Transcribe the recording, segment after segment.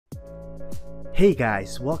Hey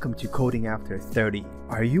guys, welcome to Coding After 30.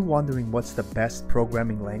 Are you wondering what's the best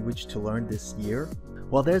programming language to learn this year?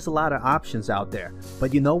 Well, there's a lot of options out there,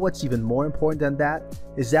 but you know what's even more important than that?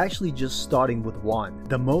 Is actually just starting with one.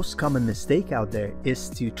 The most common mistake out there is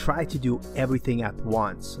to try to do everything at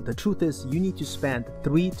once. The truth is, you need to spend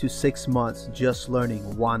 3 to 6 months just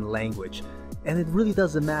learning one language, and it really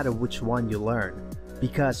doesn't matter which one you learn,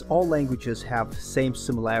 because all languages have same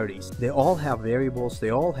similarities. They all have variables, they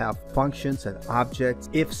all have functions and objects,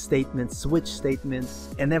 if statements, switch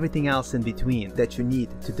statements, and everything else in between that you need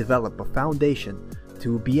to develop a foundation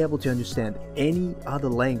to be able to understand any other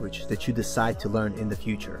language that you decide to learn in the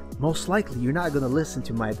future. Most likely you're not going to listen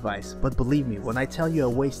to my advice, but believe me, when I tell you I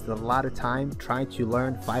wasted a lot of time trying to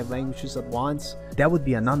learn 5 languages at once, that would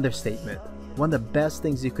be an understatement. One of the best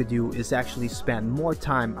things you could do is actually spend more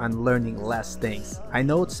time on learning less things. I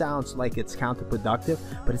know it sounds like it's counterproductive,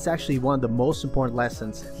 but it's actually one of the most important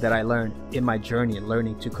lessons that I learned in my journey in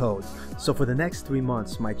learning to code. So for the next 3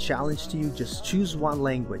 months, my challenge to you, just choose one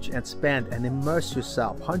language and spend and immerse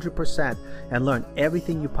yourself 100% and learn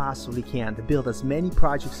everything you possibly can to build as many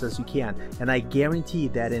projects as you can. And I guarantee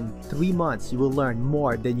that in 3 months, you will learn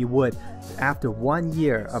more than you would after 1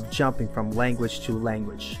 year of jumping from language to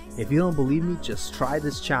language. If you don't believe me, just try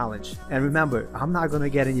this challenge. And remember, I'm not going to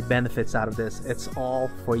get any benefits out of this. It's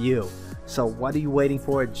all for you. So what are you waiting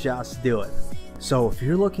for? Just do it. So if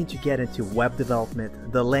you're looking to get into web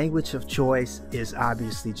development, the language of choice is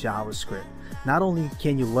obviously JavaScript. Not only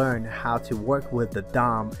can you learn how to work with the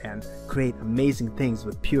DOM and create amazing things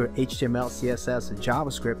with pure HTML, CSS, and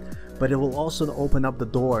JavaScript, but it will also open up the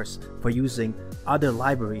doors for using other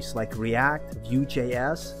libraries like React,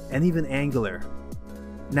 Vue.js, and even Angular.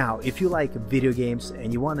 Now, if you like video games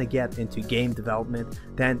and you want to get into game development,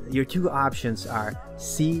 then your 2 options are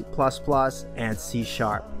C++ and C#.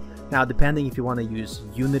 Now, depending if you want to use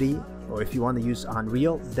Unity or if you want to use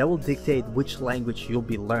Unreal, that will dictate which language you'll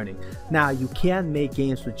be learning. Now, you can make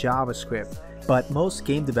games with JavaScript, but most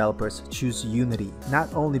game developers choose Unity,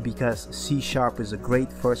 not only because C# is a great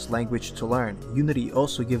first language to learn. Unity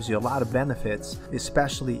also gives you a lot of benefits,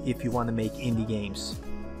 especially if you want to make indie games.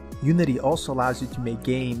 Unity also allows you to make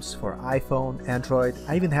games for iPhone, Android.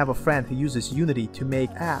 I even have a friend who uses Unity to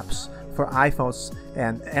make apps for iPhones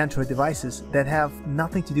and Android devices that have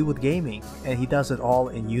nothing to do with gaming, and he does it all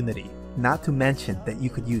in Unity. Not to mention that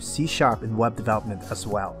you could use C# in web development as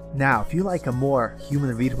well. Now, if you like a more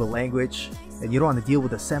human-readable language, and you don't want to deal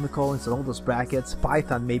with the semicolons and all those brackets,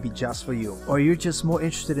 Python may be just for you. Or you're just more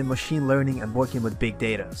interested in machine learning and working with big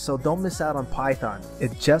data, so don't miss out on Python.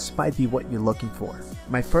 It just might be what you're looking for.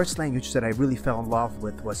 My first language that I really fell in love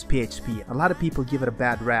with was PHP. A lot of people give it a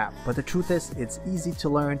bad rap, but the truth is it's easy to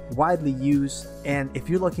learn, widely used, and if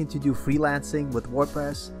you're looking to do freelancing with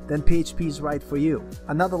WordPress, then PHP is right for you.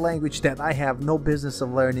 Another language that I have no business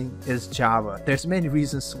of learning is Java. There's many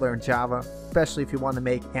reasons to learn Java, especially if you want to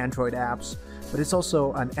make Android apps, but it's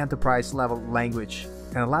also an enterprise level language,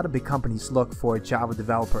 and a lot of big companies look for Java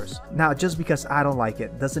developers. Now, just because I don't like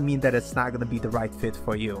it doesn't mean that it's not going to be the right fit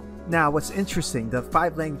for you. Now, what's interesting, the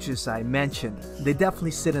 5 languages I mentioned, they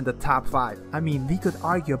definitely sit in the top 5. I mean, we could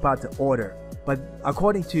argue about the order, but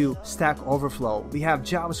according to Stack Overflow, we have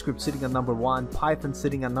JavaScript sitting at number 1, Python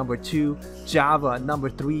sitting at number 2, Java at number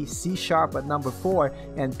 3, C# at number 4,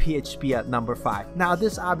 and PHP at number 5. Now,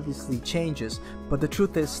 this obviously changes, but the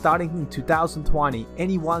truth is, starting in 2020,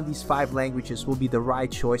 any one of these 5 languages will be the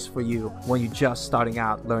right choice for you when you're just starting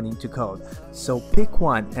out learning to code. So pick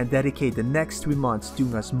one and dedicate the next 3 months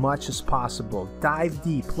doing as much as possible. Dive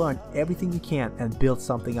deep, learn everything you can, and build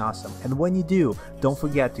something awesome. And when you do, don't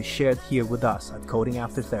forget to share it here with us at Coding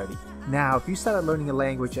After 30. Now, if you started learning a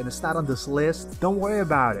language and it's not on this list, don't worry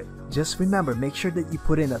about it. Just remember, make sure that you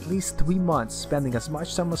put in at least 3 months spending as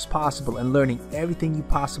much time as possible and learning everything you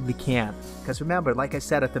possibly can. Because remember, like I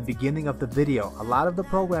said at the beginning of the video, a lot of the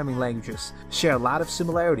programming languages share a lot of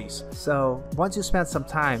similarities. So once you spend some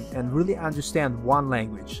time and really understand one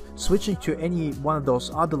language, switching to any one of those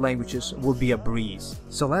other languages will be a breeze.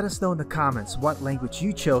 So let us know in the comments what language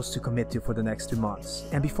you chose to commit to for the next 2 months.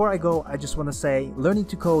 And before I go, I just want to say, learning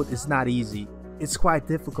to code is not easy. It's quite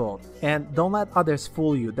difficult, and don't let others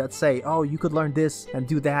fool you that say, oh, you could learn this and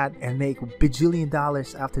do that and make bajillion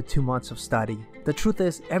dollars after 2 months of study. The truth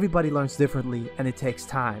is, everybody learns differently and it takes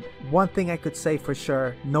time. One thing I could say for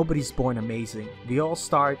sure, nobody's born amazing. We all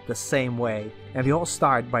start the same way, and we all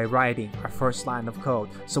start by writing our first line of code.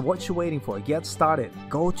 So what you waiting for? Get started.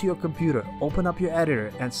 Go to your computer, open up your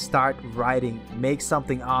editor, and start writing. Make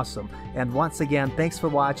something awesome. And once again, thanks for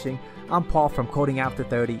watching. I'm Paul from Coding After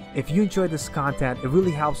 30. If you enjoyed this content, it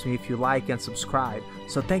really helps me if you like and subscribe.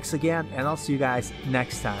 So thanks again, and I'll see you guys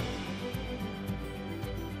next time.